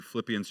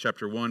Philippians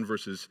chapter 1,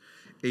 verses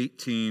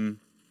 18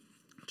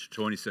 to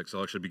 26.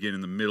 I'll actually begin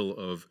in the middle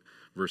of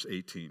verse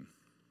 18.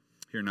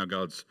 Hear now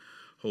God's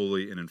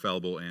holy and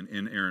infallible and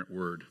inerrant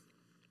word.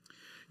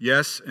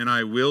 Yes, and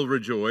I will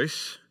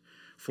rejoice,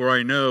 for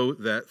I know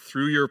that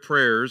through your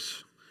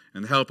prayers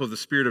and the help of the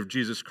Spirit of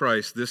Jesus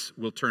Christ, this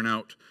will turn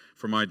out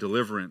for my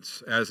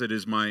deliverance, as it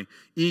is my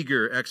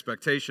eager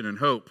expectation and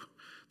hope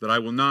that I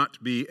will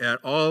not be at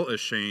all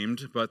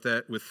ashamed, but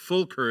that with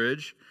full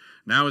courage,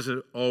 now as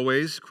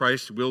always,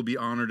 Christ will be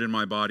honored in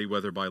my body,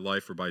 whether by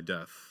life or by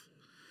death.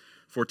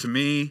 For to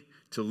me,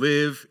 to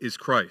live is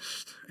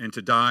Christ, and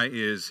to die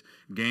is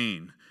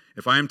gain.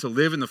 If I am to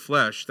live in the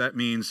flesh, that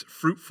means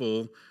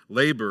fruitful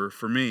labor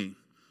for me.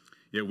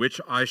 Yet which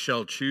I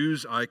shall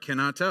choose, I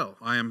cannot tell.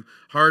 I am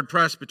hard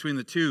pressed between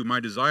the two. My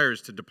desire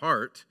is to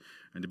depart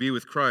and to be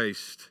with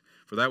Christ,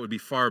 for that would be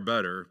far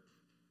better.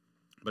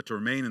 But to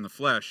remain in the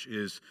flesh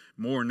is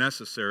more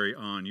necessary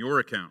on your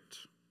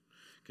account.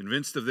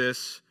 Convinced of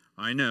this,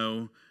 I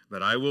know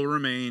that I will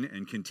remain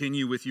and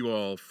continue with you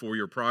all for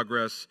your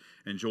progress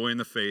and joy in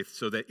the faith,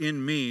 so that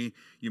in me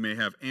you may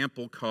have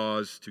ample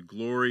cause to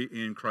glory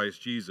in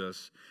Christ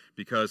Jesus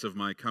because of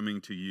my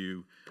coming to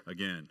you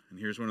again. And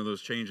here's one of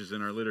those changes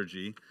in our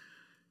liturgy.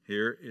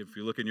 Here, if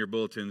you look in your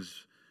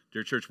bulletins,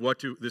 dear church,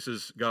 this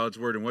is God's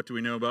word, and what do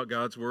we know about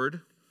God's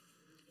word?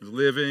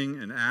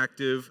 Living and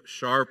active,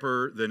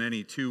 sharper than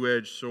any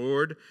two-edged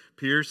sword,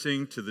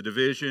 piercing to the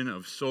division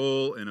of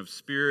soul and of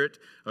spirit,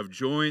 of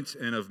joints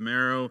and of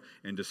marrow,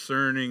 and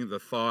discerning the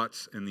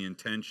thoughts and the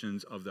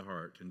intentions of the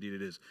heart. Indeed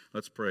it is.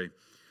 Let's pray.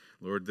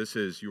 Lord, this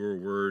is your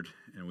word,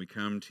 and we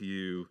come to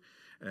you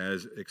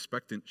as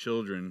expectant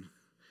children,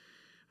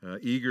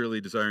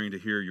 eagerly desiring to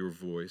hear your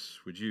voice.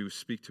 Would you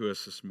speak to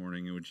us this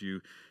morning, and would you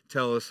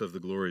tell us of the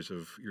glories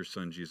of your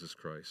Son, Jesus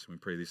Christ? We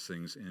pray these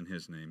things in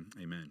his name.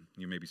 Amen.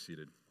 You may be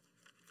seated.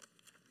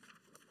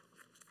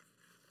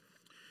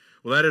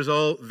 Well, that is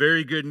all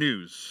very good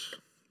news.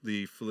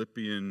 The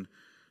Philippian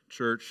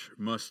church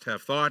must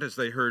have thought as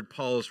they heard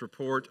Paul's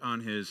report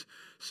on his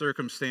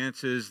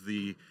circumstances,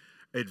 the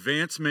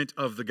advancement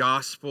of the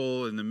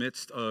gospel in the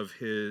midst of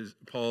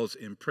Paul's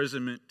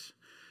imprisonment,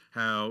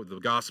 how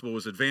the gospel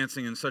was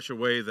advancing in such a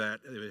way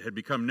that it had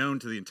become known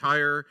to the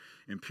entire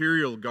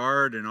imperial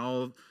guard and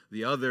all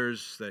the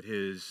others that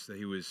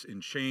he was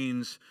in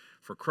chains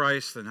for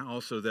Christ, and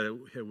also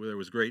that there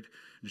was great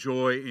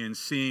joy in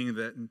seeing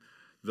that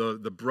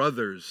the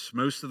brothers,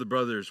 most of the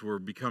brothers, were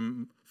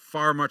become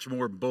far much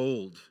more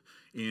bold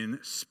in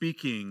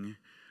speaking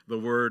the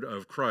word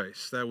of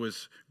Christ. That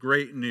was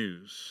great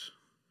news,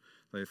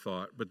 they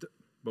thought. But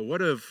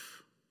what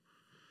of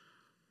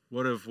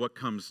what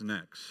comes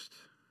next?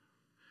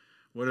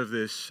 What of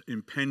this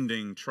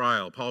impending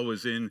trial? Paul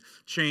was in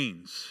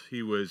chains.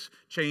 He was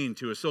chained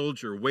to a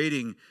soldier,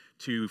 waiting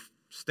to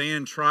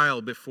stand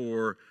trial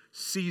before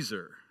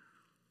Caesar.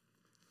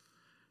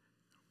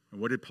 And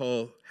what did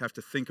Paul have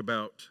to think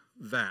about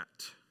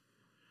that?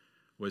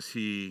 Was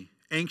he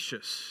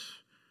anxious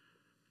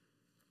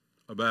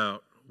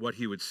about what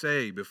he would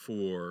say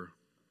before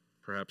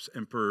perhaps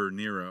Emperor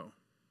Nero,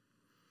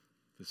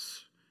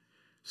 this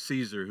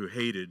Caesar who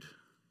hated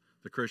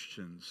the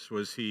Christians?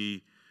 Was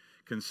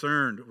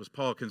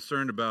Paul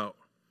concerned about,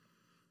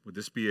 would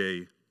this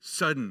be a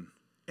sudden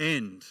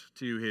end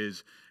to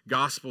his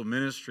gospel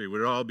ministry?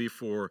 Would it all be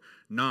for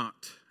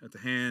naught at the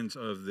hands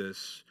of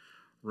this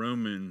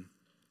Roman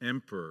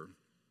emperor?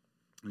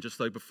 And just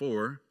like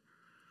before,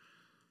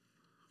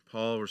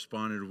 Paul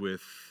responded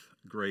with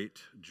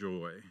great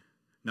joy.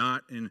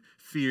 Not in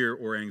fear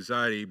or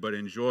anxiety, but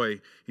in joy.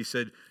 He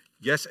said,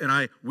 yes, and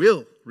I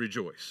will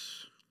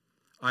rejoice.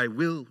 I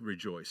will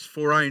rejoice,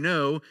 for I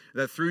know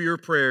that through your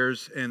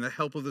prayers and the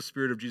help of the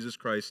Spirit of Jesus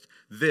Christ,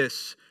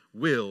 this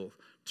will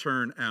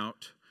turn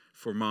out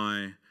for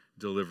my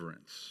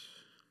deliverance.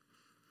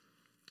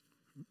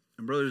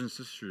 And brothers and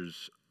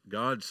sisters,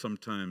 God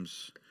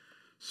sometimes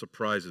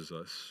surprises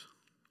us,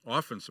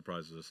 often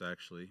surprises us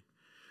actually,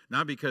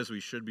 not because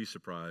we should be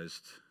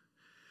surprised,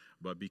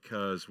 but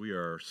because we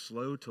are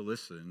slow to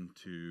listen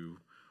to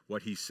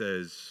what he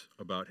says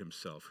about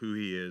himself, who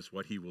he is,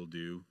 what he will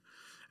do.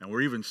 And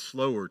we're even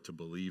slower to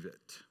believe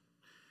it.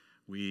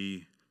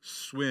 We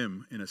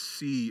swim in a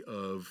sea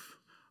of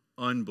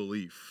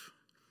unbelief.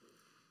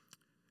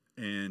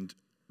 And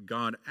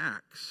God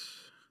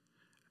acts.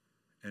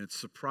 And it's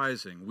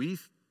surprising. We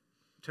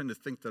tend to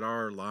think that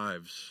our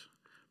lives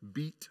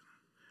beat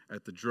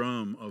at the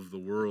drum of the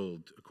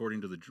world,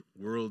 according to the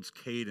world's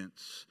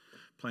cadence,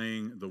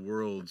 playing the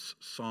world's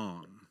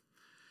song.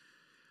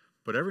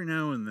 But every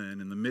now and then,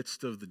 in the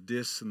midst of the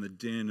dis and the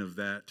din of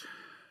that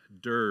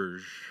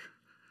dirge,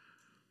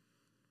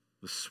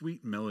 the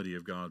sweet melody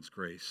of God's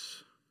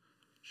grace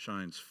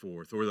shines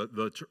forth, or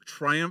the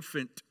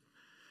triumphant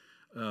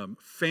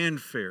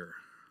fanfare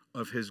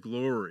of his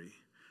glory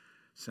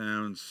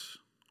sounds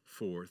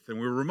forth.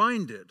 And we're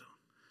reminded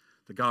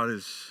that God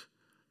is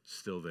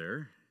still there,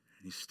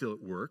 and he's still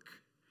at work,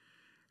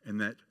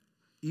 and that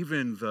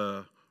even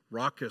the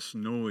raucous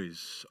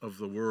noise of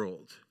the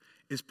world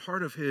is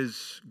part of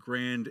his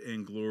grand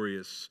and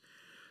glorious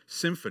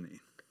symphony.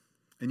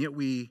 And yet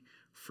we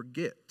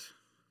forget.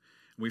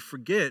 We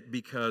forget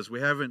because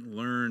we haven't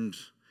learned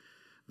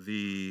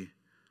the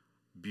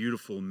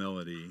beautiful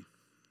melody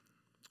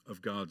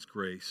of God's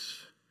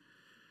grace,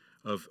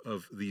 of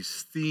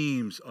these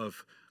themes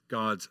of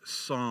God's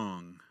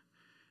song.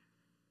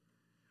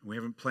 We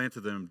haven't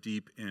planted them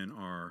deep in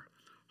our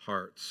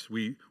hearts.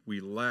 We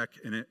lack,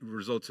 and it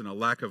results in a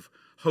lack of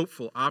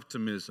hopeful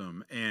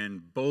optimism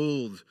and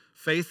bold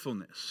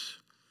faithfulness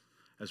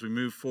as we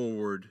move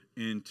forward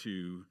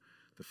into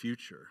the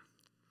future.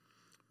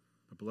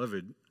 But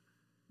beloved,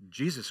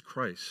 Jesus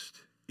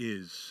Christ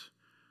is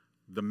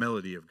the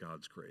melody of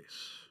God's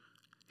grace.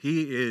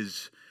 He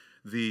is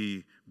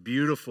the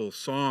beautiful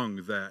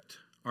song that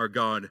our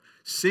God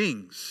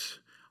sings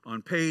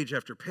on page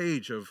after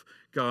page of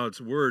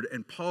God's word.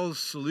 And Paul's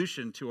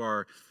solution to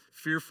our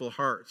fearful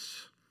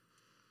hearts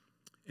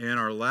and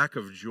our lack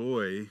of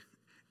joy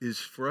is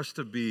for us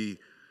to be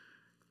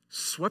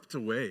swept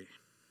away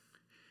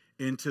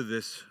into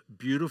this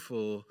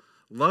beautiful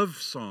love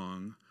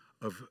song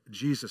of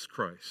Jesus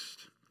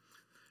Christ.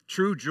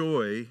 True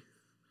joy,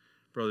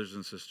 brothers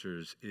and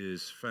sisters,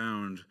 is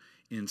found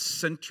in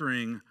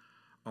centering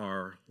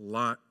our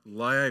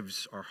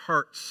lives, our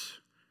hearts,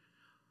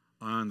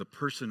 on the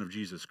person of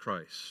Jesus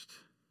Christ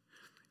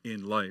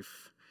in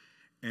life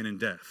and in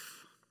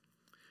death.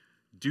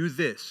 Do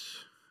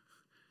this,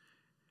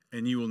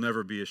 and you will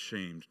never be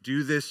ashamed.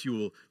 Do this, you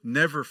will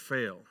never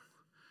fail.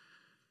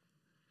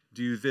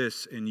 Do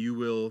this, and you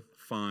will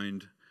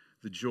find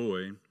the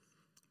joy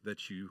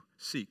that you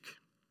seek.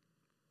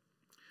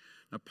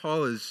 Now,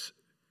 Paul is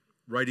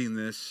writing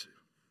this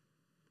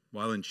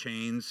while in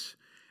chains,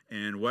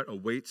 and what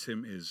awaits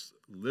him is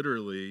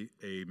literally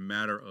a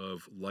matter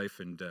of life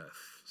and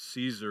death.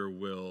 Caesar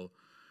will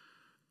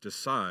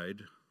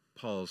decide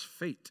Paul's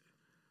fate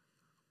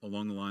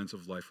along the lines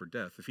of life or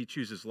death. If he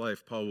chooses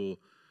life, Paul will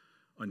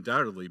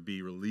undoubtedly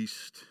be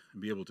released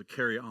and be able to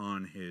carry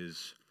on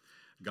his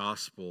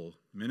gospel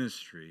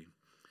ministry.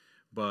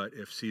 But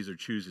if Caesar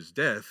chooses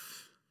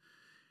death,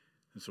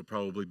 this will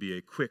probably be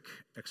a quick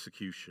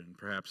execution,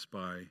 perhaps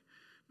by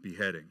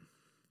beheading.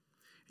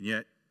 And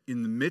yet,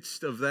 in the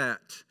midst of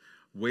that,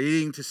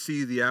 waiting to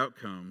see the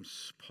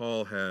outcomes,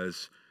 Paul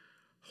has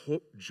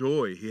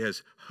joy. He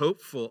has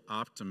hopeful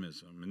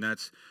optimism. And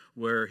that's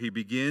where he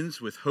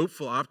begins with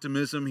hopeful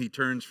optimism. He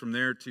turns from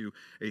there to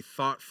a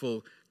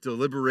thoughtful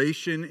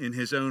deliberation in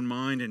his own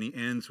mind, and he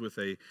ends with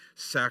a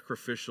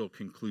sacrificial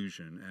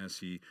conclusion as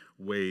he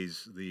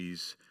weighs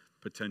these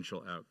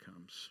potential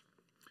outcomes.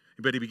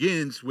 But he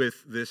begins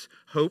with this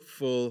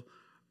hopeful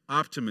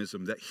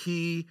optimism that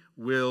he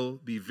will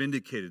be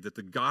vindicated, that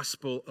the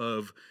gospel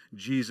of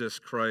Jesus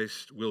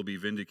Christ will be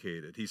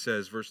vindicated. He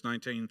says, verse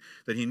 19,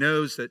 that he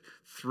knows that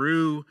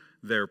through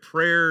their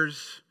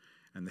prayers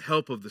and the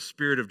help of the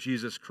Spirit of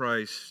Jesus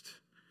Christ,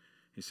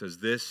 he says,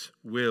 this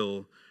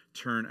will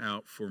turn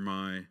out for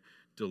my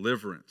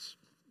deliverance.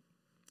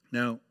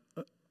 Now,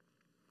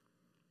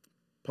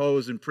 Paul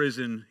was in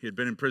prison. He had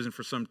been in prison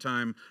for some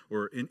time,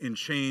 or in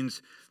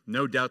chains.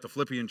 No doubt the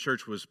Philippian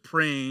church was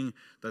praying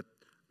that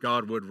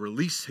God would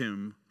release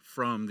him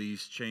from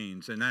these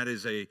chains. And that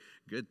is a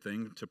good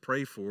thing to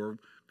pray for,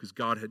 because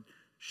God had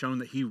shown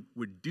that he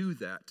would do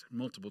that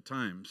multiple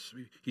times.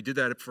 He did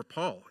that for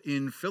Paul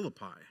in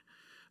Philippi.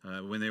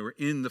 When they were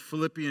in the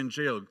Philippian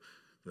jail,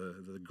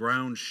 the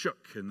ground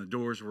shook and the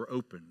doors were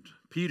opened.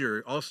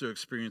 Peter also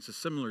experienced a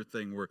similar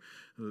thing where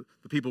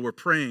the people were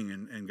praying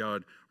and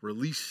God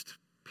released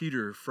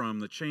Peter from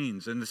the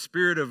chains. And the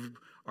Spirit of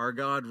our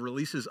God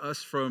releases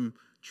us from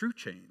true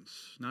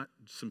chains, not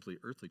simply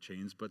earthly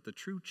chains, but the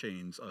true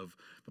chains of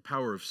the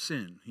power of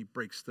sin. He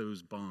breaks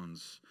those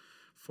bonds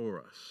for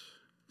us.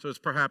 So it's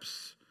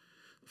perhaps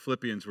the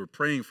Philippians were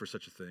praying for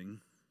such a thing,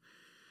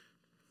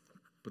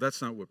 but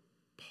that's not what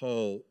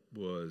Paul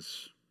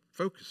was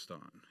focused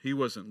on. He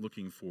wasn't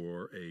looking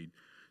for a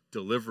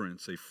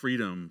deliverance, a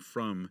freedom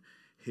from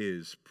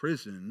his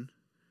prison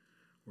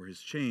or his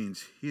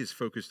chains. He is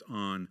focused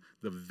on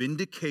the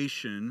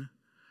vindication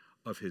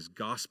of his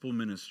gospel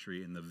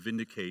ministry and the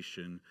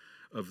vindication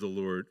of the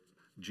Lord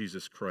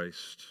Jesus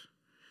Christ.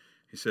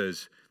 He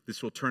says,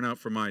 this will turn out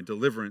for my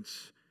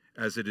deliverance,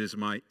 as it is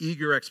my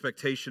eager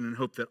expectation and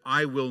hope that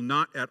I will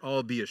not at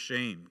all be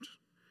ashamed,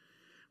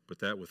 but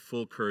that with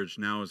full courage,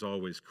 now as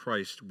always,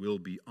 Christ will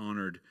be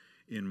honored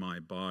in my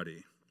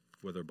body,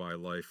 whether by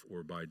life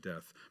or by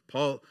death.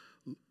 Paul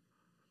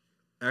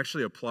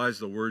actually applies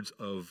the words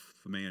of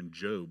the man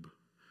Job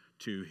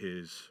to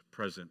his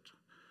present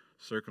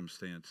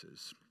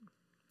circumstances.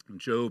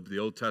 Job, the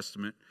Old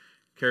Testament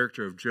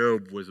character of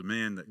Job, was a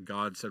man that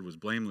God said was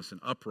blameless and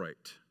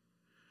upright.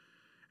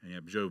 And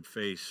yet Job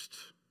faced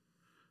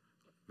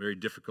very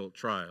difficult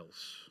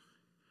trials.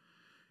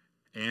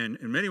 And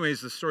in many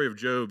ways, the story of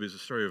Job is a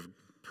story of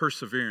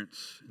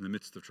perseverance in the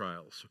midst of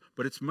trials.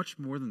 But it's much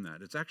more than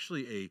that. It's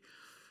actually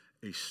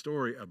a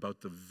story about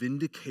the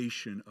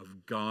vindication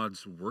of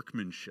God's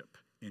workmanship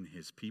in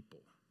his people.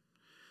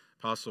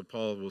 Apostle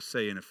Paul will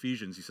say in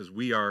Ephesians, he says,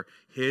 we are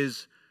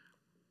his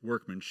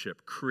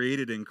workmanship,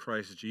 created in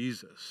Christ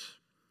Jesus.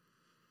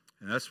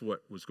 And that's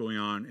what was going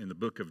on in the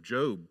book of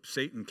Job.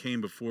 Satan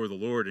came before the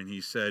Lord and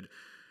he said,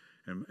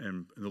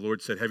 and the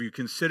Lord said, have you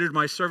considered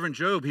my servant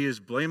Job? He is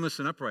blameless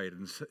and upright.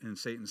 And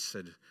Satan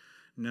said,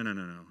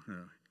 no.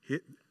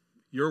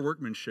 Your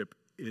workmanship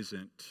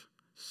isn't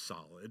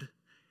solid.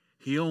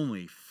 He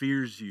only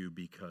fears you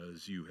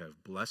because you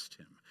have blessed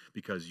him,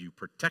 because you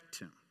protect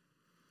him.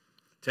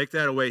 Take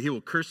that away, he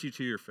will curse you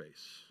to your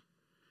face.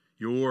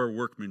 Your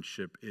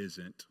workmanship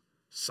isn't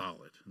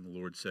solid. And the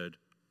Lord said,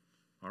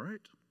 all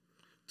right,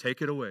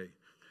 take it away.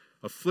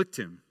 Afflict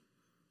him,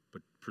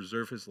 but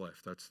preserve his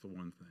life. That's the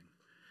one thing.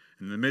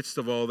 In the midst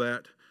of all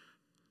that,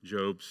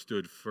 Job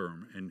stood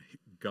firm, and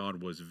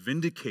God was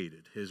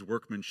vindicated. His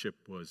workmanship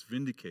was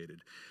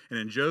vindicated. And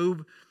in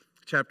Job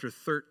chapter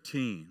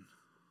 13,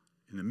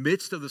 in the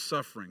midst of the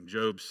suffering,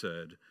 Job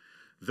said,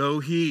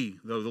 though the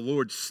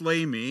Lord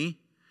slay me,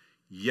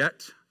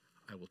 yet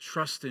I will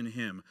trust in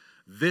him.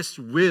 This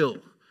will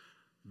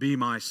be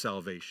my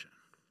salvation.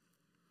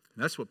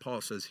 And that's what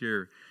Paul says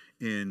here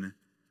in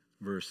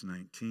verse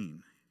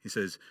 19. He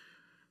says,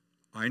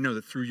 I know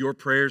that through your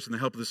prayers and the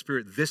help of the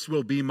Spirit, this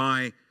will be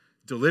my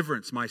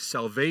deliverance, my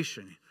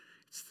salvation.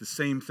 It's the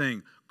same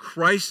thing.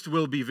 Christ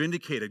will be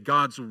vindicated.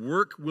 God's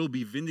work will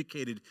be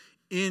vindicated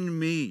in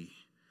me.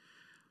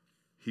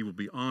 He will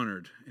be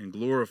honored and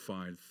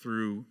glorified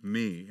through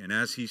me. And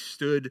as he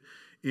stood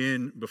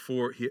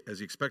as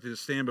he expected to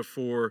stand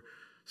before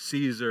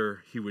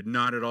Caesar, he would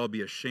not at all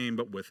be ashamed,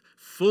 but with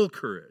full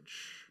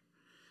courage,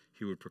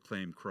 he would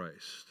proclaim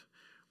Christ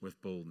with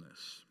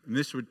boldness. And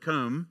this would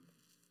come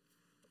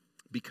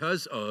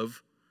because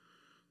of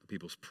the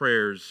people's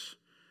prayers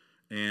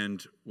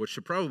and what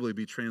should probably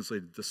be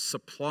translated, the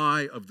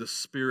supply of the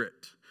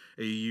Spirit,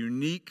 a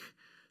unique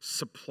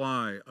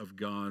supply of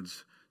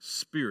God's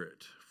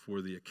Spirit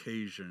for the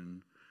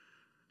occasion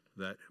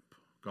that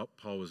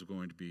Paul was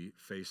going to be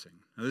facing.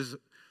 Now, this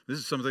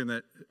is something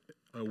that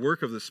a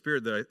work of the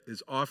Spirit that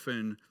is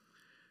often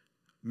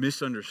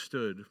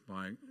misunderstood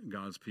by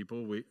God's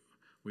people.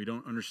 We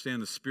don't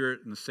understand the Spirit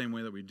in the same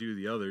way that we do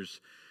the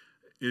others.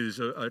 It is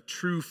a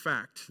true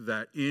fact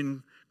that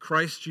in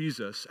Christ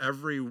Jesus,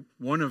 every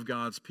one of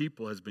God's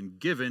people has been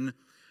given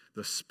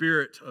the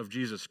Spirit of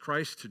Jesus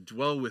Christ to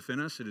dwell within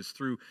us. It is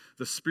through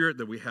the Spirit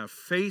that we have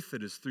faith.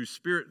 It is through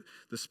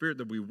the Spirit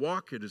that we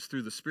walk. It is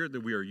through the Spirit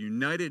that we are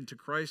united to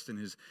Christ in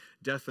his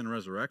death and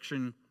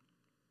resurrection.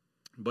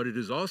 But it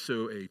is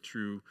also a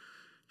true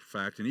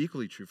fact, an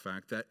equally true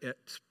fact, that at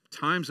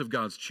times of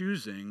God's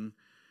choosing,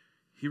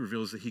 he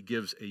reveals that he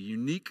gives a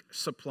unique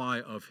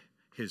supply of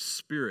his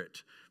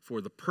Spirit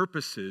for the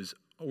purposes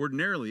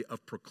ordinarily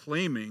of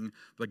proclaiming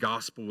the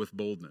gospel with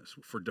boldness,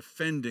 for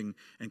defending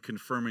and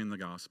confirming the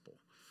gospel.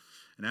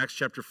 In Acts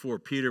chapter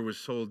 4,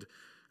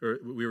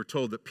 we were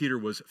told that Peter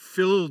was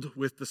filled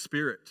with the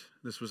Spirit.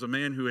 This was a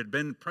man who had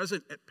been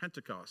present at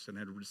Pentecost and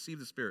had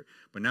received the Spirit,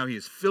 but now he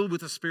is filled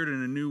with the Spirit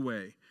in a new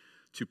way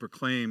to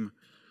proclaim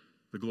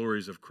the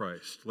glories of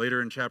Christ.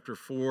 Later in chapter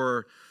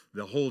 4,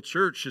 the whole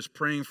church is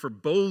praying for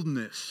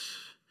boldness.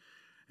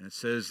 And it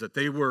says that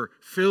they were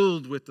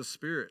filled with the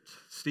Spirit.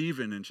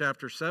 Stephen in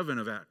chapter 7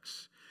 of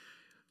Acts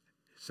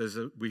says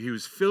that he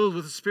was filled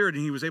with the Spirit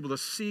and he was able to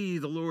see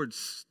the Lord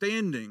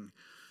standing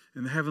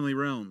in the heavenly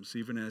realms,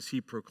 even as he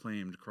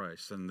proclaimed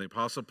Christ. And the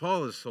Apostle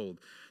Paul is told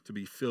to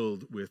be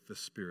filled with the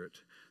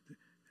Spirit.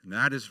 And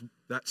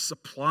that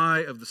supply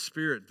of the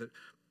Spirit that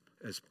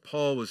as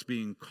Paul was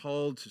being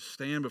called to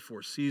stand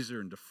before Caesar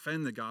and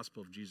defend the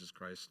gospel of Jesus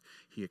Christ,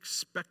 he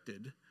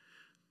expected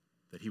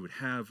that he would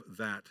have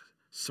that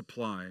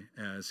supply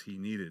as he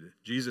needed it.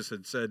 Jesus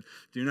had said,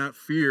 do not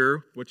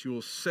fear what you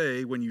will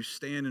say when you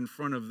stand in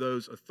front of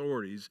those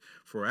authorities,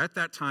 for at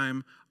that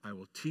time I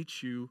will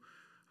teach you,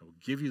 I will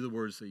give you the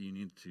words that you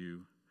need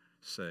to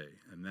say.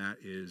 And that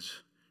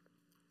is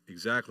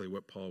exactly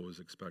what Paul was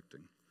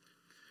expecting.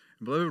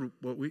 And beloved,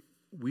 what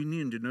we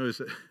need to know is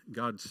that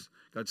God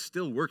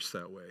still works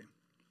that way.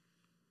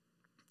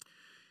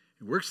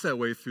 It works that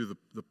way through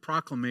the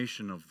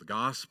proclamation of the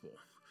gospel.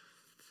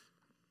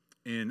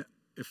 In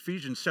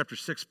Ephesians chapter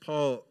 6,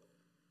 Paul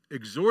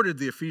exhorted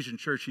the Ephesian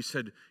church. He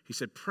said,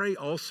 pray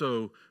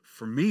also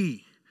for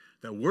me,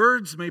 that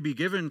words may be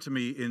given to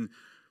me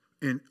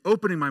in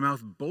opening my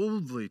mouth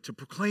boldly to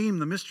proclaim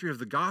the mystery of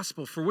the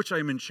gospel, for which I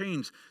am in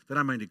chains, that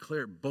I may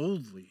declare it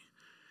boldly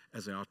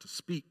as I ought to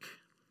speak.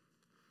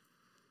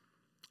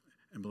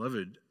 And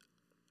beloved,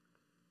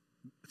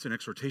 it's an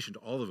exhortation to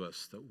all of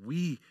us that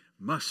we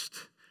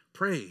must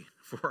pray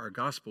for our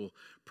gospel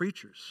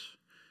preachers.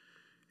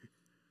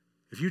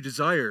 If you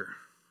desire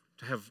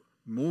to have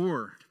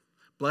more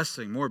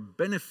blessing, more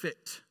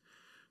benefit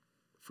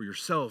for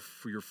yourself,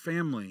 for your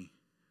family,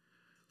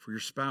 for your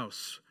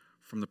spouse,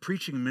 from the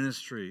preaching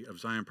ministry of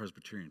Zion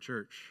Presbyterian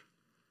Church,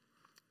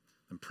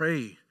 then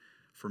pray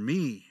for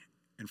me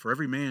and for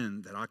every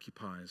man that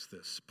occupies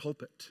this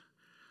pulpit,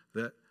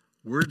 that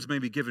words may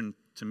be given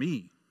to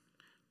me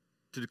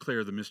to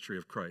declare the mystery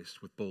of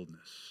Christ with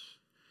boldness.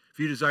 If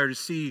you desire to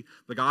see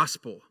the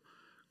gospel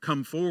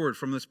come forward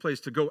from this place,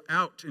 to go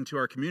out into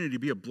our community,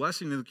 be a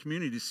blessing to the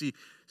community, to see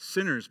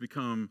sinners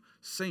become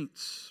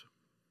saints,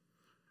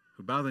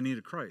 who bow the knee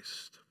to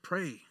Christ,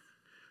 pray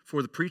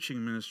for the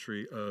preaching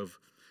ministry of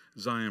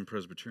Zion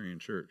Presbyterian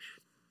Church,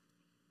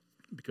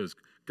 because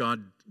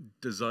God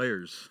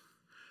desires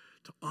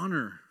to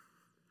honor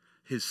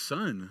his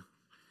Son.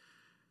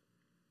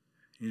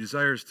 He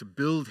desires to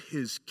build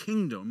his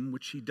kingdom,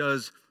 which he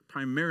does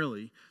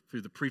primarily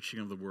through the preaching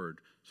of the word.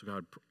 So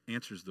God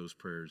answers those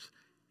prayers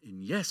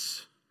in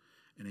yes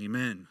and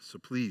amen. So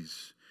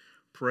please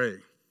pray.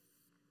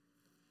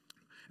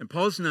 And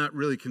Paul's not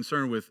really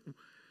concerned with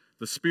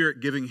the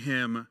Spirit giving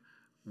him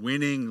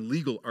winning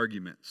legal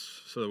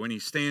arguments so that when he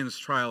stands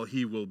trial,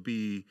 he will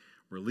be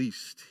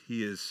released.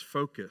 His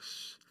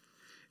focus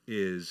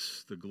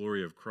is the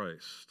glory of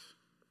Christ.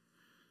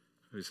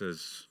 He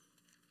says,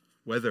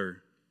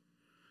 whether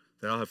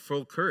that I'll have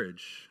full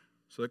courage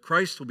so that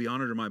Christ will be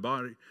honored in my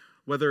body,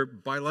 whether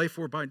by life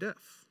or by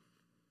death.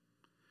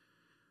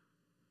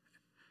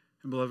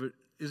 And beloved,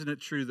 isn't it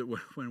true that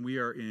when we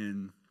are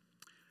in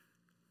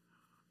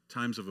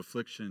times of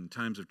affliction,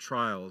 times of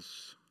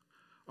trials,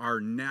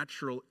 our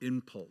natural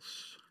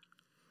impulse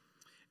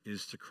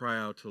is to cry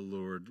out to the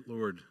Lord,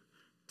 Lord,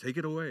 take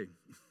it away.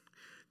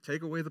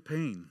 Take away the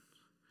pain.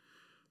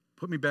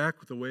 Put me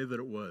back the way that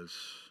it was.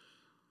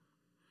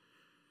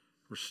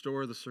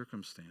 Restore the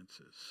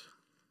circumstances.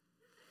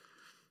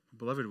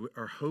 Beloved,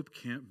 our hope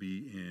can't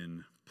be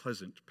in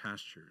pleasant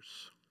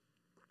pastures.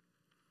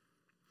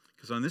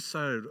 Because on this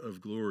side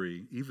of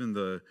glory, even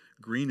the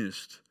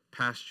greenest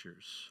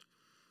pastures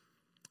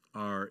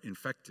are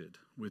infected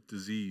with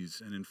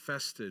disease and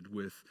infested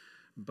with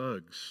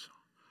bugs.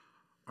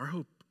 Our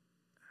hope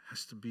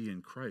has to be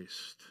in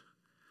Christ.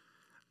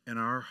 And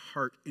our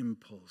heart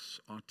impulse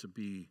ought to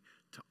be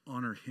to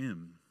honor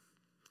him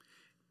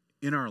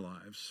in our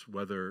lives,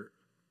 whether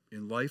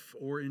in life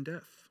or in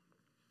death.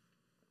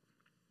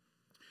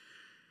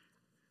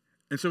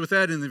 And so with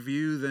that in the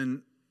view,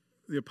 then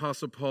the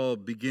Apostle Paul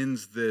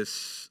begins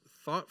this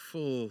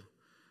thoughtful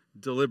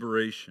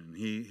deliberation.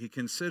 He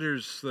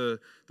considers the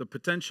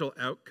potential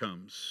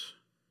outcomes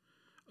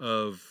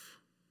of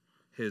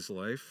his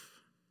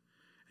life,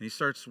 and he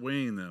starts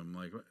weighing them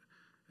like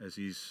as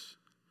he's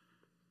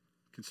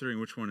considering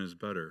which one is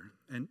better.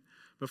 And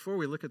before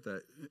we look at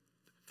that,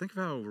 think of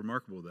how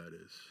remarkable that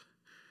is.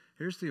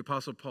 Here's the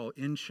Apostle Paul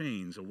in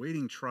chains,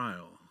 awaiting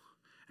trial,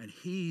 and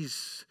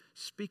he's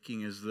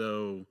speaking as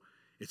though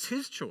it's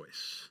his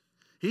choice.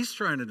 He's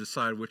trying to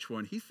decide which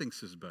one he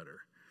thinks is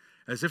better,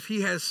 as if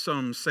he has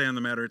some say on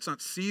the matter. It's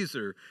not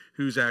Caesar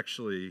who's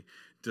actually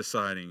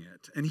deciding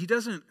it. And he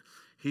doesn't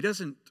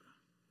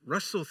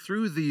wrestle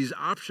through these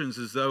options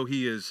as though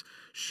he is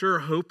sure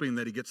hoping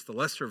that he gets the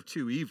lesser of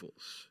two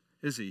evils,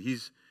 is he?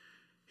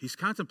 He's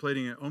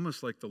contemplating it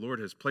almost like the Lord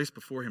has placed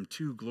before him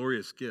two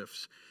glorious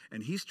gifts,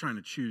 and he's trying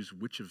to choose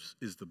which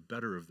is the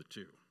better of the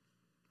two.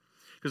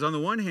 Because on the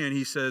one hand,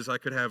 he says, I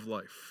could have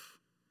life.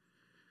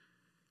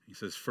 He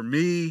says, for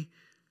me,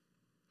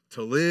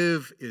 to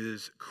live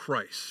is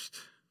Christ.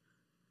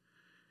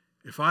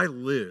 If I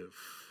live,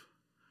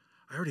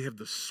 I already have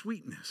the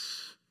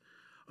sweetness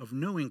of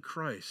knowing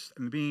Christ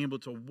and being able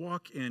to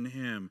walk in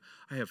him.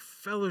 I have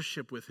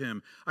fellowship with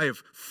him. I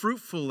have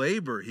fruitful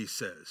labor, he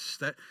says.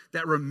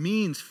 That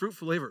means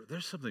fruitful labor.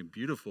 There's something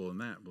beautiful in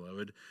that,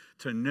 beloved,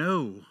 to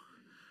know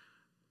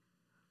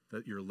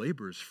that your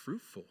labor is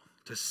fruitful,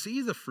 to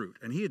see the fruit.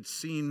 And he had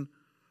seen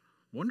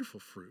wonderful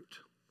fruit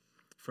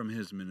from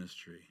his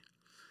ministry.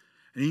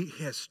 And he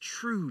has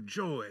true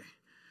joy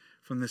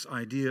from this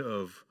idea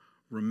of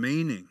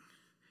remaining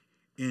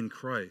in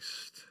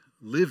Christ,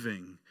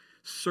 living,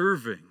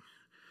 serving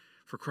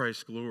for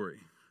Christ's glory.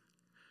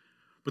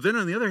 But then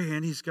on the other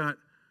hand, he's got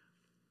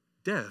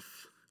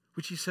death,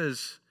 which he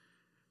says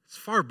it's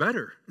far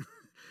better.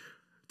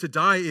 To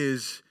die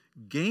is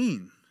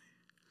gain.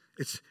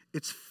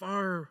 It's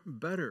far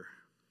better.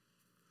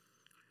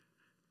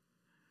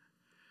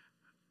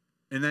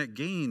 And that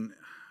gain,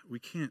 we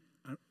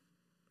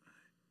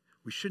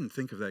shouldn't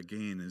think of that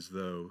gain as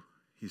though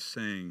he's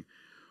saying,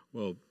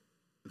 well,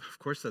 of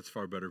course that's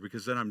far better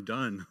because then I'm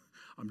done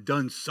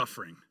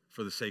suffering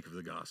for the sake of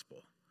the gospel.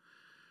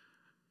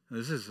 Now,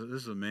 this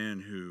is a man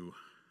who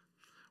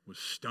was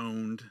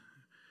stoned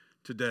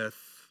to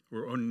death,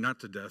 or not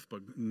to death,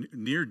 but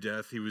near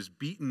death. He was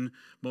beaten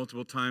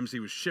multiple times. He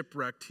was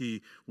shipwrecked.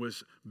 He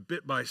was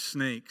bit by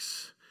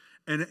snakes.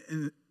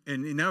 And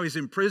now he's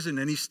in prison,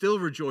 and he's still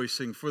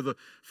rejoicing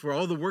for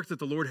all the work that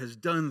the Lord has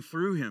done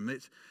through him.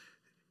 It's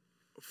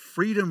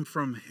freedom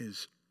from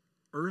his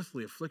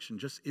earthly affliction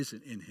just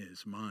isn't in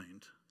his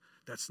mind.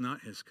 That's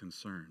not his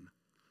concern.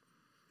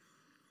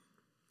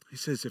 He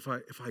says, if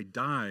I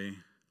die,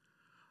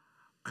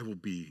 I will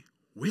be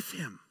with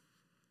him.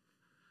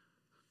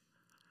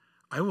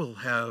 I will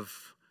have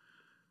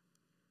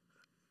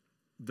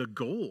the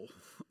goal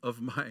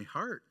of my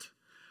heart,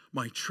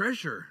 my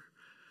treasure,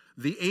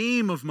 the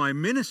aim of my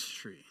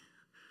ministry,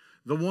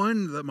 the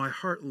one that my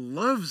heart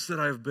loves that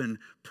I've been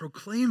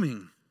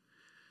proclaiming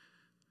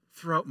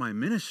throughout my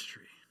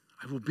ministry.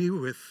 I will be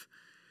with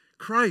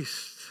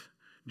Christ,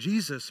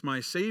 Jesus,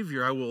 my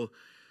Savior. I will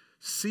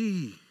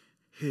see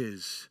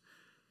his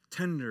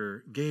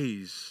tender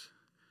gaze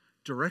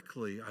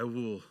directly. I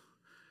will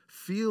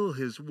feel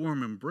his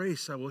warm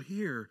embrace. I will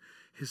hear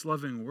his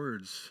loving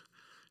words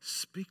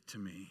speak to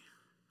me.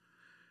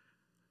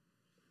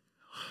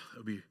 That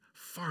would be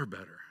far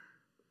better.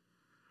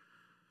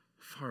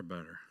 Far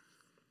better.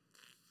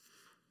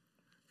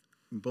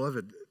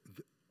 Beloved,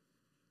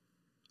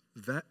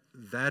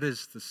 that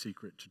is the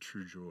secret to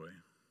true joy.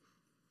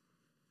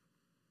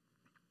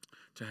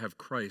 To have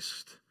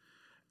Christ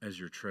as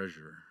your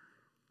treasure.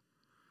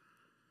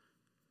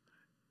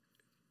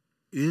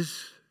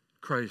 Is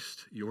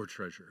Christ your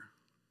treasure?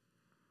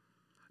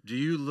 Do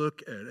you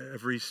look at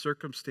every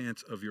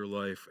circumstance of your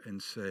life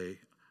and say,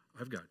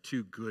 I've got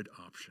two good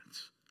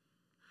options.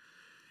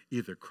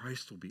 Either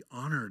Christ will be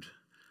honored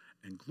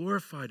and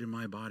glorified in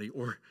my body,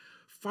 or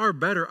far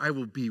better, I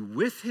will be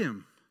with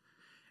him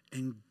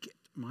and get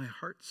my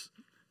heart's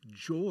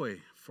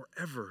joy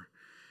forever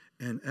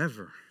and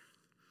ever.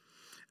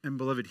 And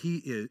beloved,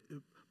 he's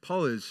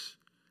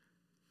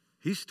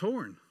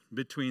torn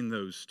between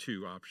those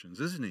two options,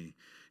 isn't he?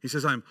 He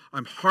says, I'm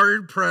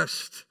hard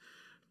pressed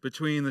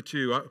between the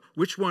two.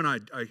 Which one I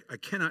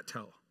cannot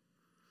tell.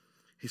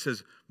 He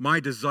says, my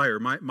desire,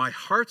 my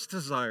heart's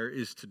desire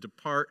is to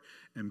depart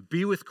and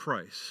be with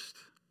Christ.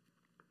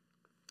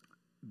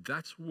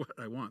 That's what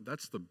I want.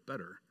 That's the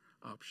better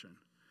option.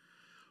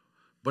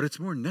 But it's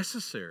more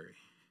necessary,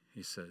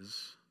 he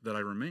says, that I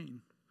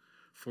remain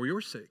for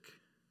your sake.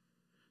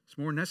 It's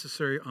more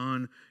necessary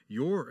on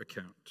your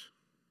account.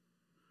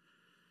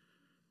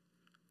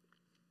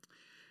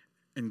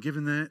 And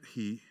given that,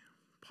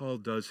 Paul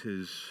does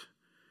his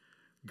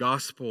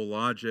gospel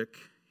logic,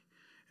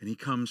 and he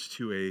comes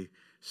to a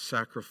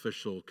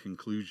sacrificial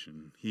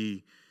conclusion.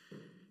 He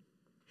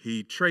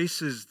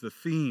traces the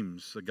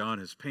themes that God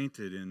has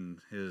painted in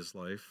his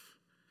life,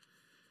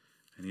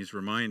 and he's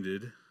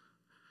reminded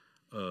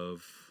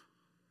of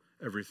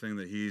everything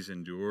that he's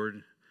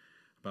endured,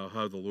 about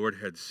how the Lord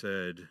had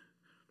said,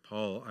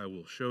 Paul, I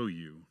will show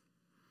you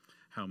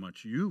how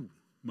much you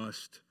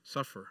must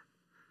suffer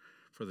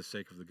for the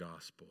sake of the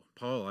gospel.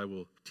 Paul, I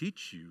will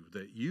teach you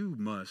that you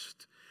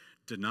must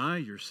deny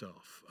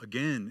yourself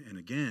again and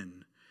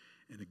again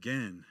and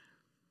again.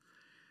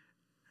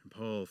 And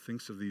Paul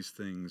thinks of these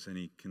things and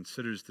he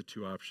considers the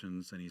two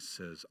options and he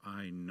says,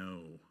 I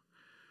know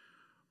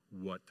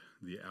what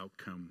the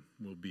outcome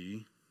will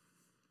be.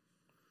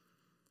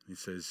 He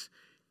says,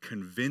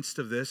 convinced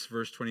of this,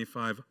 verse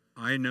 25,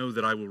 I know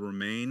that I will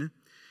remain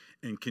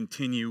and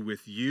continue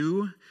with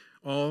you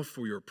all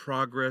for your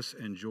progress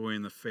and joy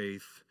in the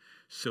faith,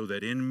 so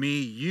that in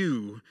me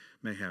you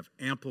may have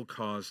ample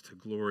cause to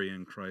glory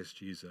in Christ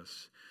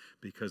Jesus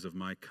because of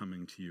my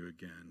coming to you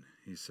again.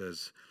 He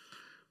says,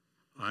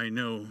 I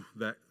know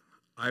that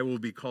I will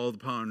be called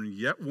upon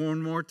yet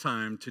one more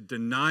time to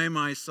deny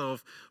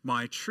myself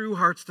my true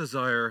heart's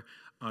desire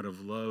out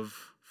of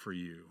love for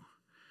you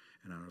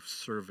and out of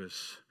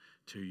service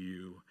to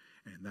you.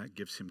 And that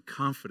gives him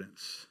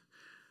confidence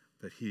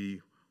that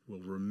he will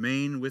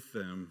remain with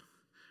them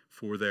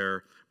for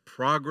their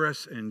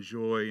progress and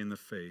joy in the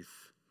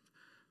faith.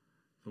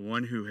 The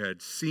one who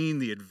had seen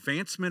the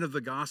advancement of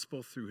the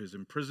gospel through his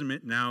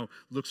imprisonment now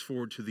looks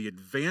forward to the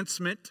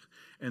advancement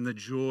and the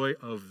joy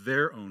of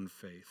their own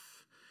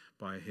faith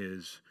by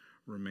his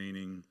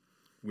remaining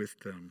with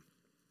them.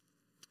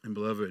 And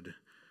beloved,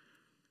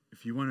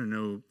 if you want to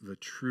know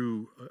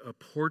a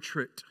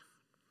portrait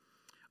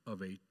of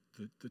the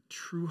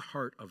true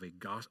heart of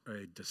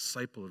a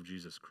disciple of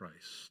Jesus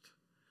Christ,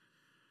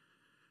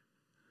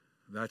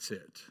 that's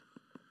it.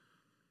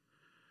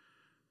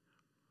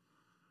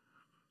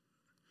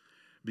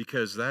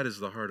 Because that is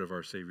the heart of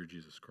our Savior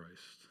Jesus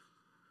Christ.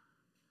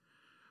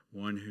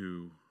 One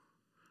who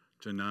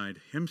denied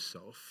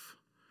himself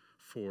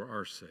for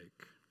our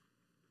sake.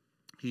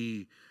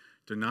 He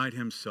denied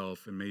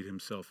himself and made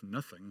himself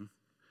nothing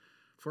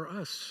for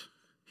us.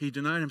 He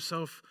denied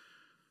himself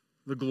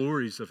the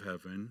glories of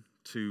heaven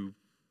to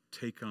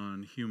take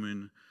on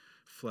human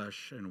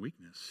flesh and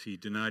weakness. He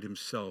denied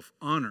himself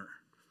honor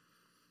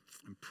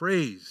and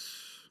praise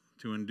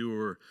to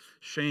endure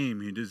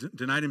shame. He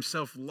denied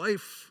himself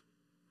life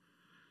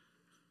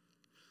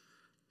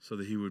so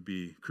that he would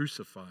be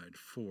crucified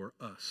for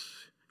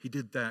us. He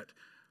did that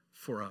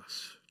for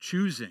us,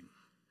 choosing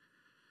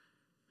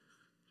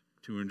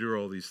to endure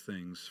all these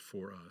things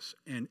for us.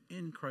 And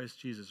in Christ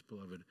Jesus,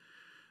 beloved,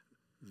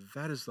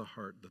 that is the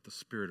heart that the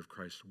Spirit of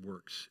Christ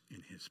works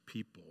in his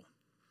people,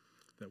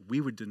 that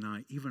we would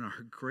deny even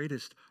our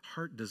greatest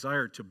heart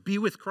desire to be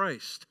with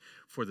Christ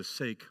for the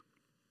sake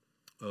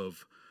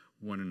of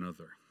one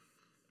another.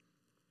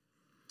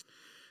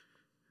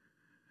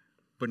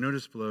 But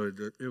notice, beloved,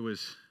 that it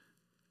was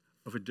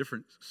of a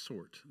different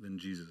sort than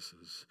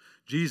Jesus's.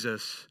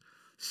 Jesus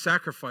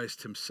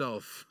sacrificed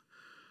himself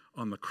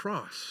on the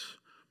cross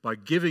by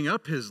giving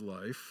up his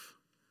life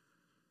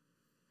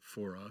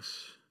for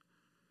us.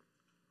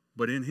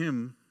 But in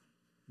him,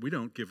 we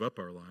don't give up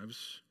our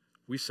lives.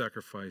 We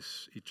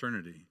sacrifice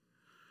eternity.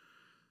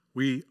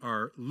 We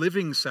are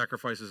living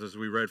sacrifices, as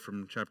we read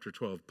from chapter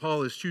 12.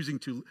 Paul is choosing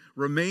to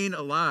remain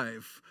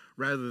alive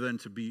rather than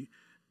to be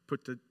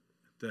put to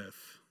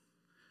death,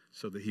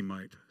 so that he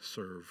might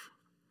serve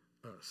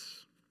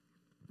us.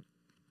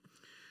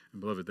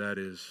 And beloved, that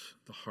is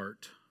the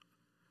heart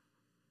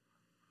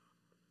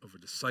of a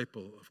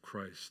disciple of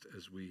Christ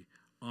as we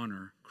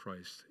honor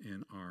Christ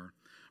in our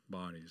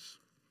bodies.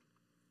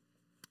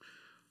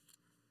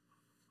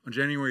 On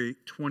January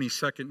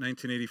 22nd,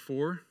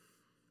 1984,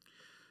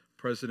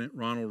 President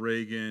Ronald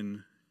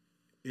Reagan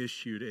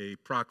issued a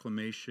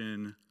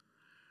proclamation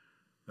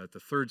that the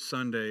third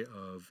Sunday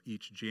of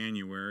each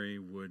January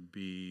would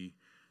be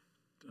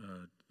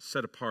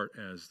set apart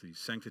as the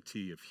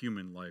Sanctity of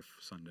Human Life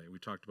Sunday. We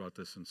talked about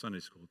this in Sunday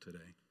school today,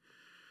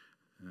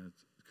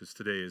 because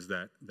today is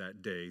that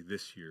day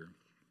this year.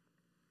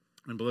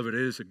 And beloved,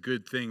 it is a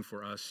good thing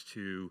for us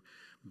to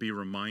be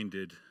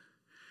reminded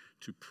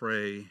to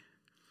pray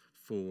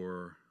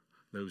for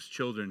those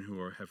children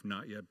who have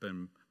not yet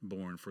been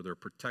born, for their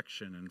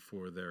protection and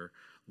for their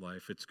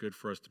life. It's good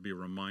for us to be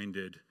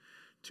reminded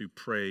to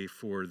pray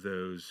for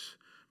those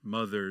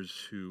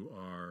mothers who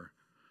are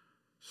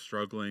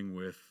struggling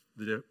with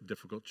the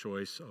difficult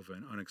choice of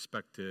an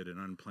unexpected and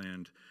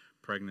unplanned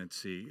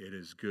pregnancy. It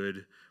is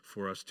good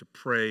for us to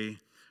pray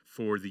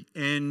for the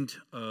end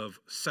of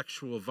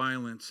sexual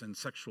violence and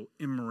sexual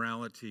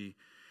immorality.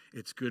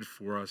 It's good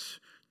for us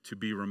to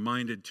be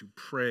reminded to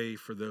pray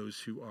for those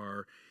who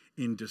are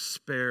in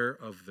despair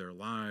of their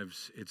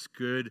lives. It's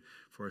good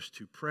for us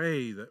to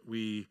pray that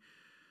we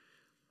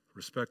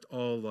respect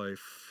all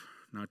life,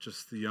 not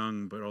just the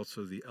young, but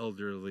also the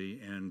elderly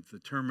and the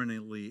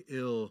terminally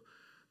ill,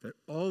 that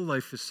all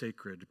life is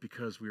sacred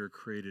because we are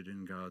created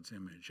in God's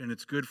image. And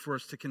it's good for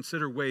us to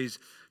consider ways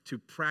to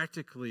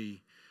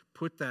practically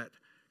put that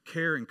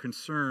care and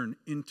concern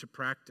into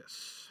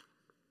practice.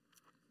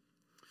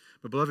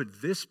 But beloved,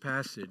 this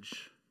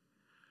passage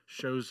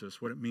shows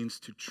us what it means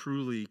to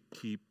truly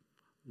keep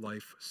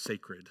life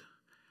sacred,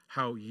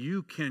 how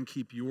you can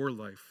keep your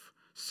life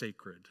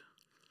sacred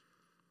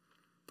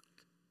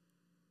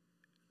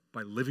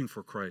by living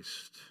for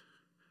Christ.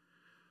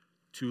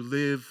 To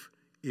live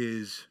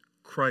is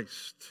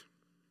Christ.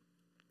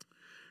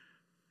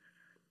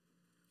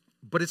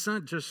 But it's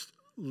not just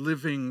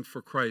living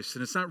for Christ,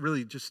 and it's not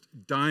really just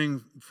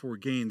dying for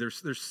gain.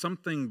 There's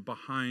something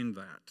behind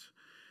that,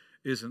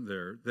 isn't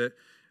there? That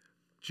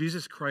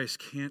Jesus Christ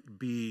can't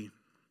be,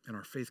 and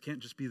our faith can't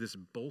just be this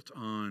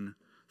bolt-on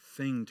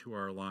thing to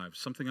our lives,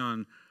 something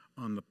on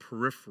the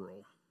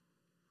peripheral.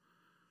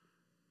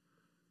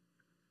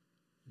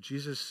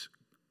 Jesus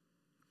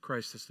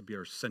Christ has to be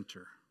our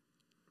center,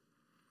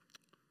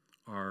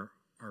 our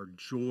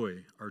joy,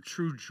 our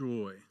true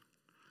joy.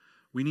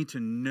 We need to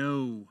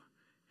know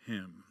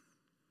him,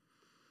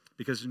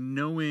 because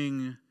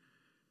knowing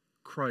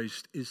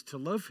Christ is to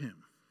love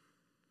him.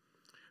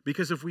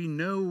 Because if we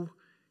know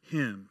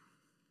him,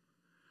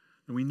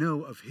 then we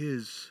know of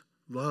his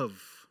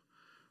love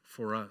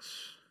for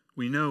us.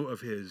 We know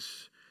of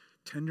his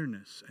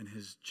tenderness and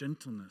his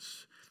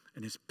gentleness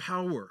and his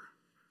power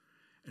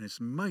and his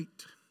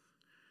might,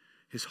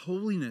 his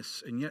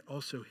holiness, and yet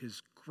also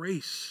his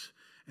grace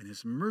and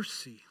his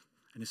mercy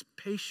and his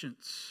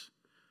patience.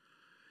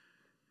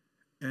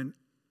 And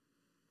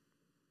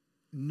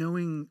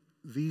knowing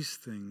these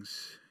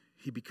things,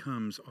 he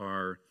becomes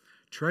our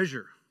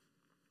treasure.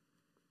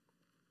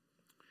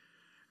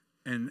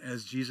 And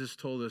as Jesus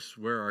told us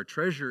where our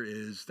treasure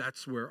is,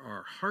 that's where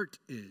our heart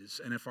is.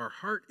 And if our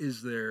heart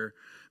is there,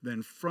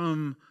 then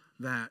from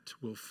that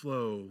will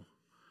flow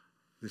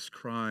this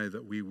cry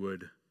that we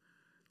would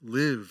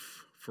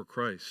live for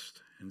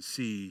Christ and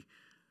see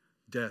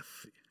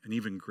death an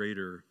even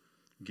greater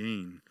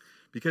gain.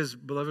 Because,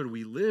 beloved,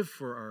 we live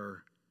for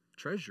our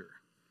treasure.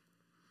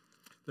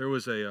 There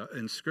was an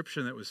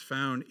inscription that was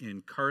found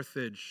in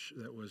Carthage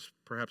that was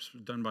perhaps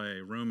done by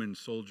a Roman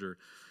soldier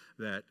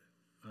that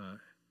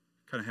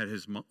kind of had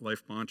his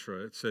life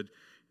mantra. It said,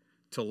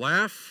 to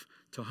laugh,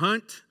 to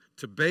hunt,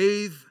 to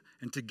bathe,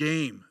 and to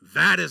game.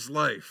 That is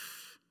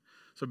life.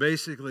 So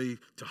basically,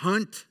 to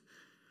hunt,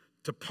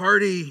 to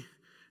party,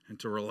 and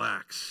to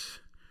relax.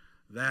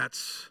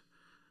 That's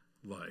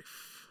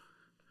life.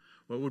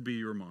 What would be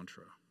your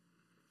mantra?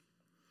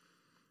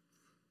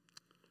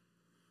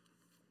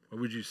 What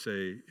would you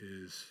say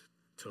is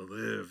to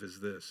live is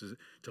this? Is it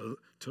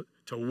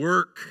to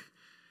work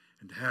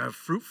and to have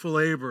fruitful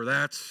labor?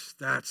 That's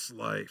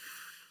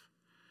life.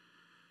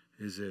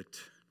 Is it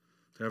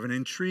to have an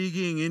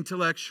intriguing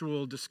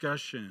intellectual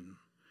discussion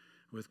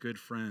with good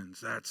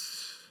friends?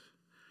 That's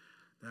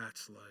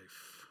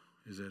life.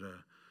 Is it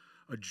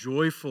a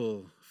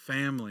joyful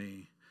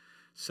family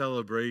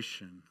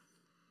celebration?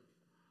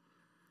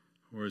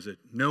 Or is it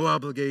no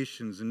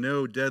obligations and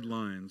no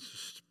deadlines,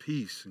 just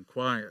peace and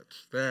quiet?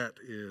 That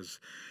is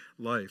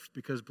life.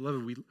 Because,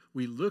 beloved,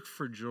 we look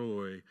for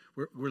joy.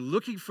 We're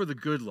looking for the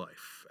good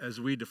life as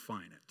we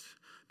define it.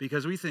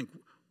 Because we think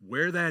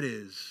where that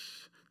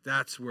is,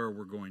 that's where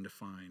we're going to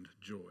find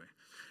joy.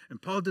 And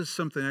Paul does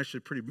something actually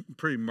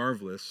pretty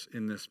marvelous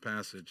in this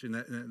passage, in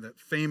that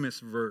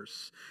famous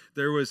verse.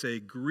 There was a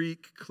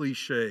Greek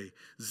cliche,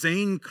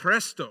 Zain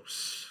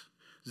Krestos,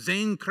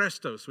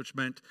 which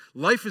meant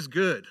life is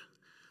good.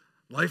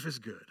 Life is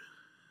good.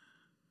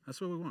 That's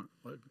what we want.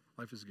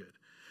 Life is good.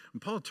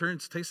 And Paul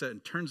takes that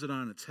and turns it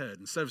on its head.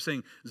 Instead of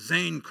saying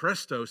Zane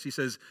Christos, he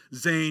says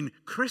Zane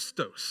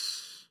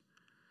Christos.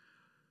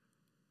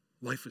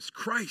 Life is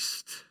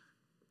Christ.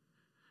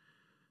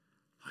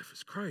 Life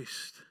is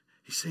Christ.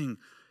 He's saying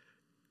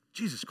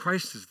Jesus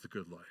Christ is the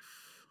good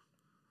life,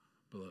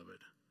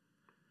 beloved.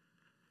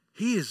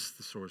 He is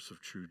the source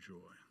of true joy.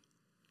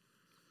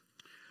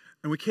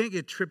 And we can't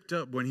get tripped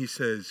up when he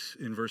says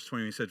in verse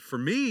 20, he said, for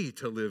me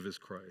to live is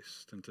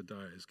Christ and to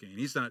die is gain.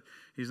 He's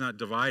not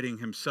dividing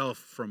himself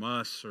from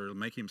us or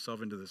making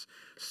himself into this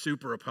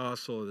super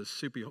apostle or this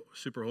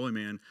super holy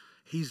man.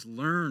 He's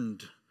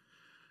learned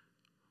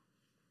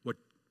what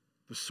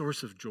the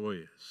source of joy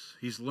is.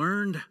 He's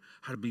learned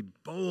how to be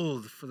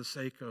bold for the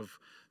sake of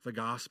the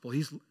gospel.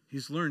 He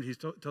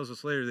tells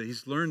us later that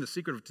he's learned the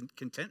secret of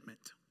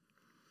contentment.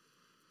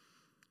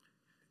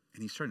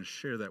 And he's trying to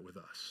share that with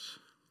us.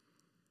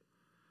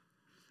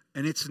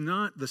 And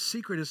the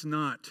secret is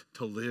not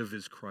to live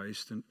as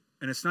Christ, and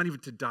it's not even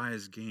to die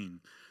as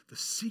gain. The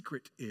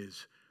secret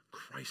is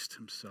Christ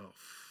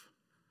himself.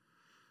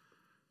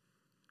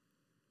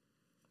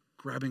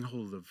 Grabbing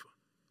hold of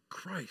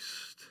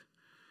Christ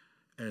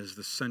as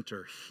the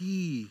center.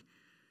 He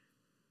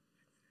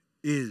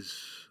is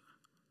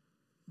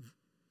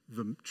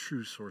the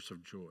true source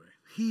of joy.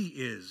 He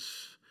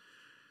is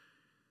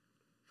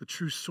the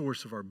true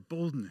source of our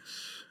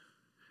boldness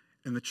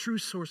and the true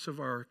source of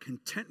our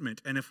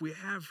contentment. And if we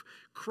have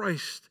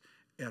Christ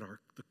at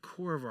the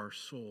core of our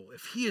soul,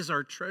 if he is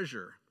our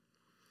treasure,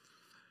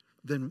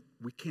 then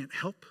we can't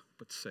help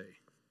but say,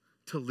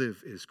 to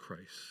live is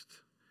Christ,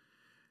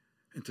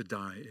 and to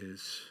die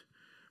is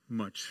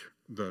much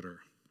better.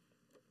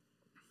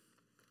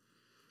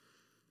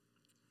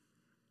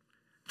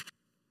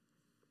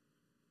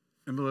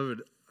 And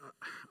beloved,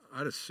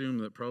 I'd assume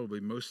that probably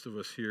most of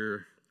us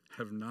here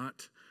have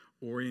not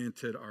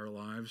oriented our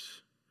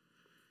lives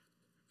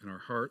and our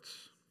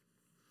hearts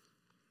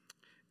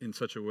in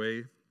such a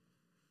way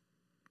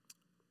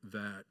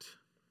that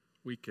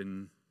we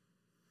can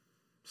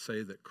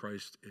say that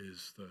Christ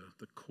is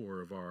the core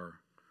of our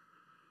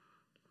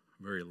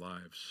very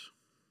lives.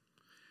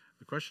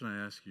 The question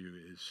I ask you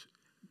is,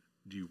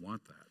 do you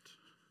want that?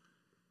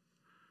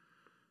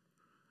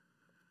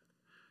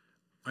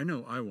 I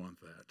know I want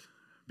that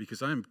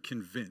because I'm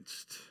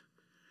convinced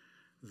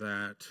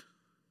that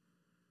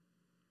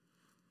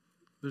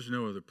there's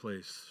no other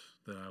place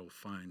that I will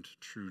find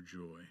true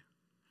joy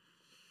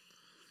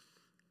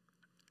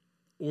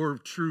or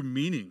true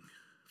meaning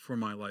for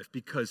my life,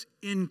 because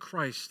in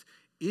Christ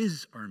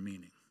is our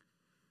meaning.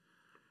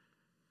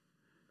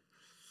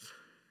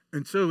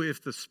 And so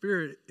if the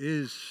Spirit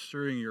is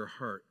stirring your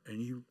heart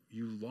and you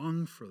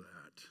long for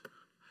that,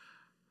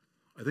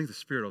 I think the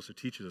Spirit also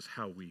teaches us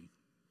how we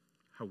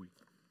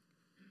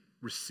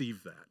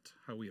receive that,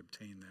 how we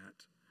obtain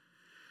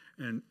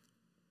that. And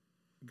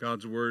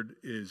God's word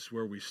is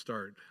where we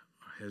start.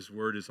 His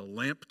word is a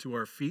lamp to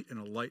our feet and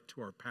a light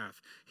to our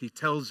path. He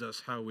tells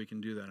us how we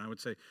can do that. And I would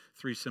say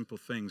three simple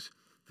things.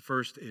 The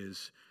first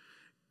is,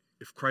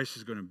 if Christ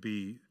is going to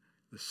be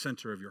the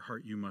center of your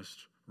heart, you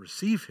must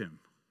receive him.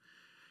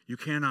 You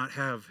cannot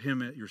have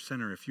him at your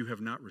center if you have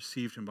not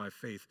received him by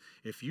faith.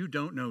 If you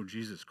don't know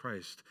Jesus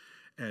Christ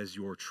as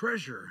your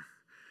treasure,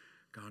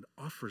 God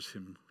offers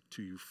him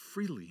to you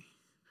freely,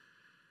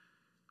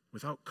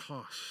 without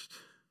cost,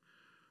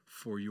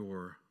 for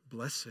your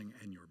blessing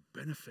and your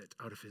benefit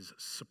out of his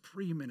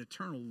supreme and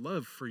eternal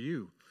love for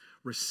you.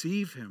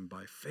 Receive him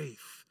by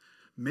faith.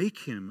 Make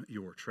him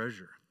your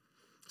treasure.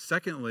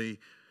 Secondly,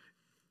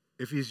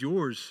 if he's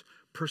yours,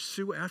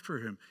 pursue after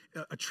him.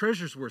 A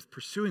treasure's worth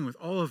pursuing with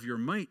all of your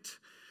might.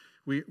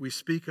 We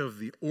speak of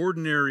the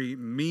ordinary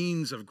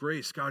means of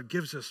grace. God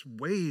gives us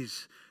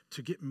ways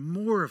to get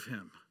more of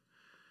him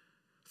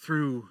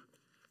through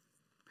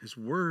his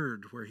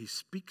word, where he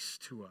speaks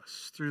to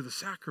us, through the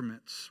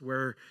sacraments,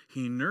 where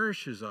he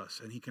nourishes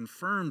us and he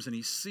confirms and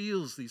he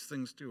seals these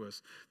things to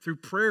us, through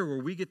prayer,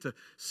 where we get to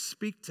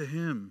speak to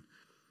him.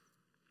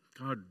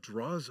 God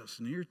draws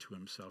us near to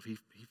himself.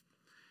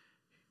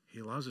 He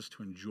allows us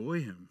to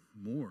enjoy him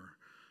more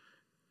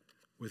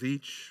with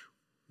each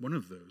one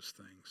of those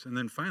things. And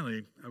then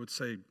finally, I would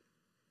say,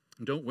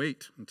 don't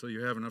wait until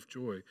you have enough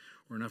joy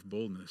or enough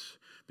boldness,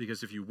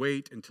 because if you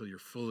wait until you're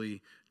fully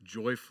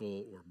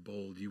joyful or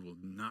bold, you will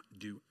not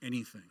do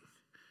anything.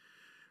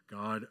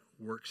 God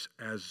works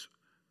as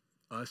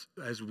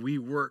we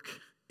work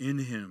in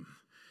him.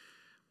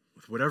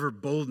 With whatever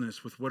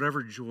boldness, with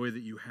whatever joy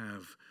that you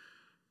have,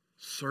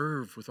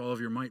 serve with all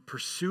of your might.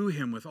 Pursue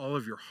him with all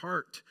of your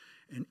heart.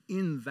 And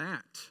in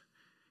that,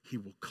 he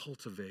will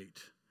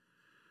cultivate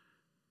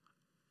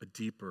a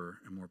deeper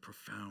and more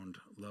profound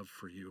love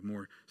for you, a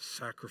more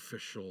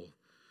sacrificial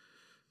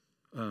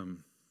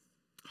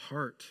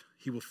heart.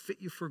 He will fit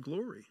you for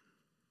glory.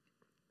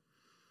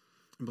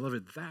 And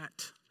beloved,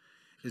 that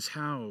is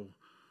how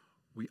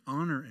we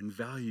honor and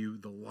value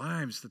the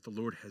lives that the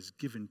Lord has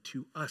given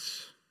to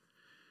us,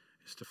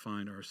 is to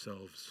find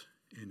ourselves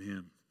in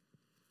him.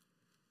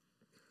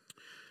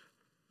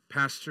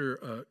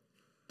 Pastor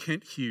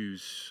Kent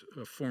Hughes,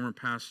 a former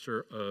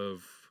pastor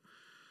of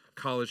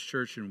College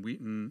Church in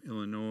Wheaton,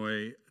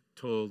 Illinois,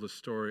 told a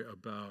story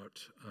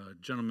about a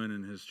gentleman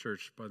in his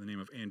church by the name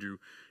of Andrew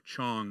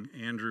Chong.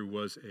 Andrew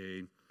was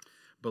a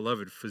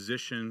beloved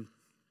physician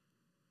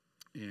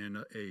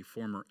and a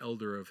former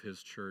elder of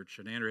his church.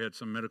 And Andrew had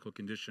some medical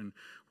condition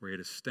where he had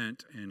a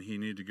stent, and he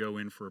needed to go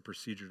in for a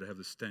procedure to have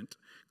the stent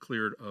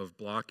cleared of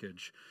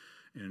blockage.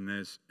 And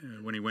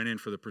when he went in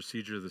for the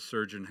procedure, the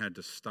surgeon had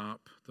to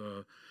stop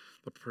the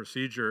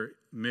procedure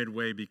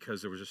midway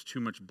because there was just too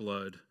much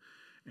blood.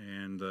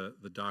 And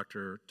the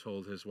doctor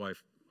told his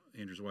wife,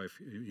 Andrew's wife,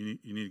 you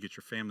need to get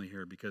your family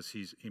here because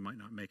he might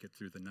not make it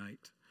through the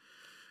night.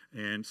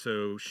 And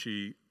so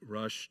she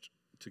rushed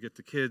to get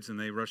the kids, and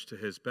they rushed to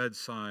his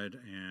bedside,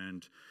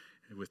 and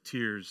with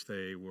tears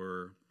they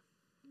were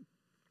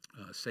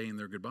saying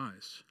their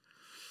goodbyes.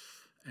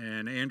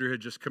 And Andrew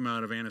had just come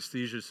out of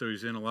anesthesia, so he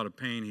was in a lot of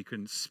pain. He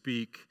couldn't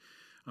speak,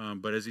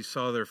 but as he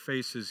saw their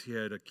faces, he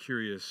had a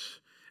curious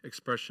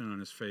expression on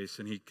his face,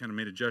 and he kind of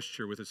made a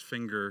gesture with his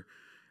finger,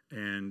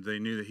 and they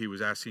knew that he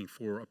was asking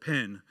for a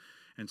pen.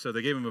 And so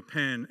they gave him a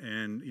pen,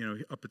 and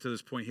up until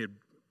this point, he had,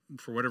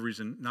 for whatever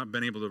reason, not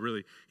been able to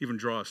really even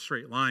draw a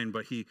straight line,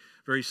 but he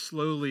very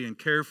slowly and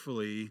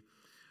carefully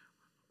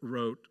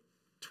wrote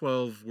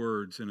 12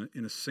 words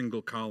in a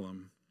single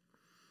column.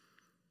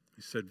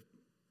 He said,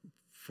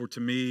 "For to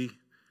me,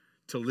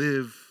 to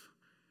live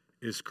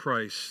is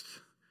Christ,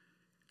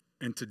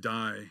 and to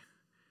die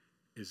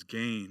is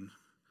gain."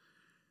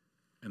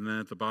 And then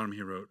at the bottom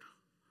he wrote,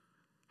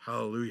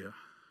 "Hallelujah."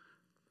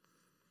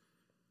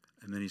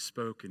 And then he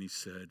spoke and he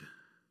said,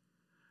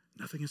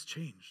 "Nothing has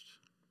changed.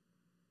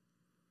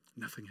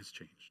 Nothing has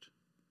changed."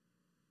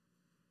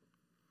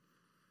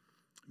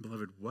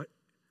 Beloved, what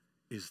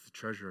is the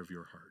treasure of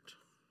your heart?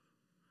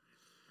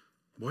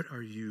 What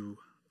are you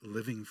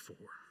living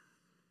for?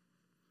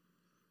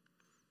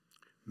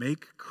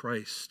 Make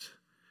Christ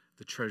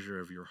the treasure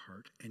of your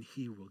heart, and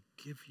he will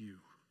give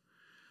you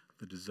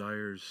the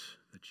desires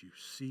that you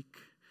seek,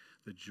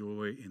 the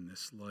joy in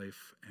this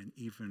life, and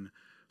even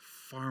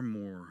far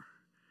more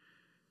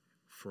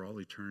for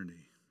all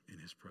eternity in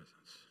his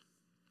presence.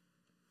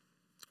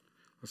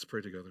 Let's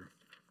pray together.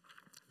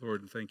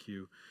 Lord, thank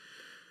you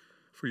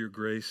for your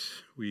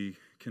grace. We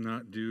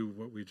cannot do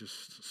what we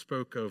just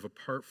spoke of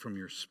apart from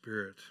your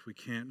Spirit. We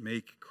can't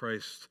make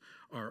Christ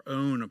our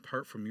own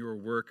apart from your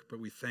work, but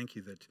we thank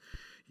you that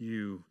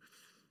you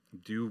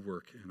do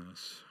work in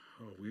us.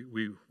 Oh,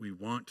 we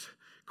want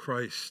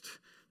Christ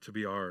to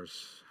be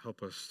ours.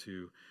 Help us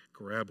to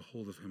grab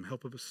hold of him.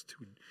 Help us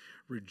to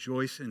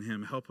rejoice in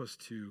him. Help us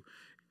to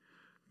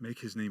make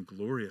his name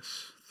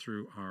glorious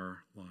through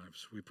our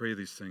lives. We pray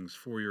these things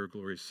for your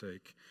glory's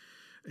sake.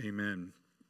 Amen.